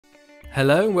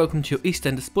Hello and welcome to your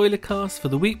EastEnders spoiler cast for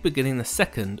the week beginning the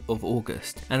 2nd of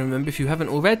August. And remember, if you haven't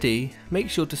already, make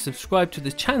sure to subscribe to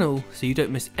this channel so you don't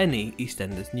miss any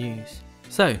EastEnders news.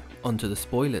 So, on to the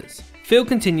spoilers. Phil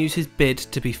continues his bid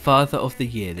to be Father of the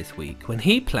Year this week when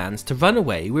he plans to run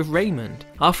away with Raymond.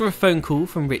 After a phone call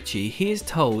from Richie, he is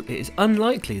told it is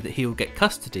unlikely that he will get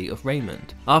custody of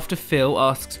Raymond. After Phil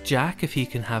asks Jack if he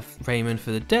can have Raymond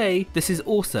for the day, this is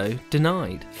also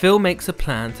denied. Phil makes a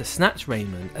plan to snatch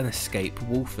Raymond and escape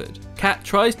Walford. Kat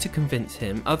tries to convince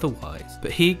him otherwise,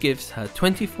 but he gives her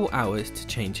 24 hours to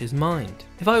change his mind.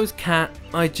 If I was Kat,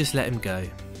 I'd just let him go.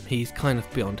 He's kind of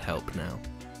beyond help now.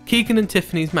 Keegan and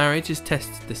Tiffany's marriage is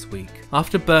tested this week.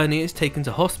 After Bernie is taken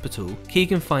to hospital,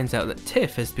 Keegan finds out that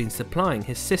Tiff has been supplying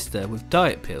his sister with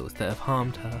diet pills that have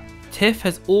harmed her. Tiff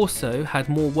has also had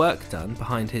more work done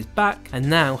behind his back and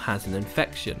now has an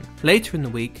infection. Later in the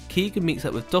week, Keegan meets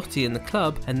up with Dottie in the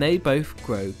club and they both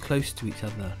grow close to each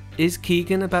other. Is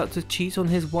Keegan about to cheat on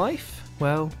his wife?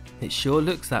 Well, it sure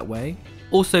looks that way.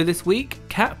 Also this week,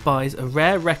 Kat buys a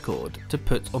rare record to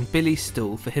put on Billy's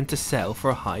stall for him to sell for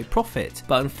a high profit,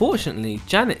 but unfortunately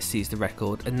Janet sees the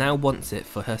record and now wants it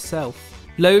for herself.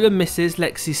 Lola misses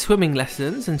Lexi's swimming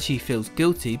lessons and she feels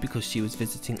guilty because she was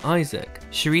visiting Isaac.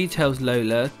 Cherie tells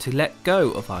Lola to let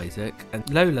go of Isaac and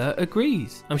Lola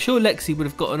agrees. I'm sure Lexi would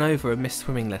have gotten over a missed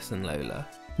swimming lesson, Lola.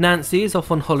 Nancy is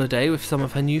off on holiday with some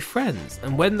of her new friends,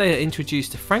 and when they are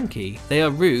introduced to Frankie, they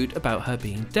are rude about her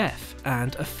being deaf,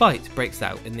 and a fight breaks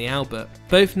out in the Albert.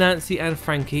 Both Nancy and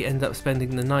Frankie end up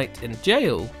spending the night in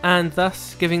jail, and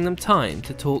thus giving them time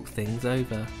to talk things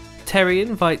over. Terry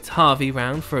invites Harvey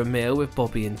round for a meal with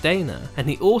Bobby and Dana, and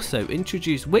he also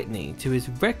introduced Whitney to his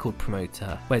record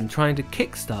promoter when trying to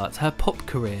kickstart her pop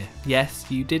career. Yes,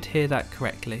 you did hear that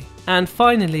correctly. And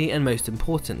finally, and most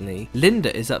importantly,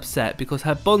 Linda is upset because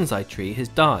her bonsai tree has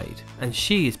died, and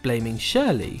she is blaming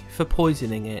Shirley for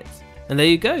poisoning it. And there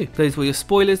you go, those were your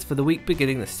spoilers for the week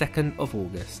beginning the 2nd of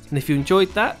August. And if you enjoyed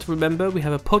that, remember we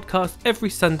have a podcast every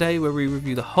Sunday where we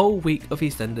review the whole week of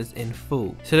EastEnders in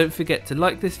full. So don't forget to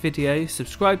like this video,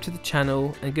 subscribe to the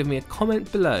channel and give me a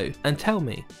comment below and tell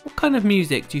me, what kind of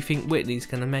music do you think Whitney's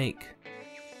gonna make?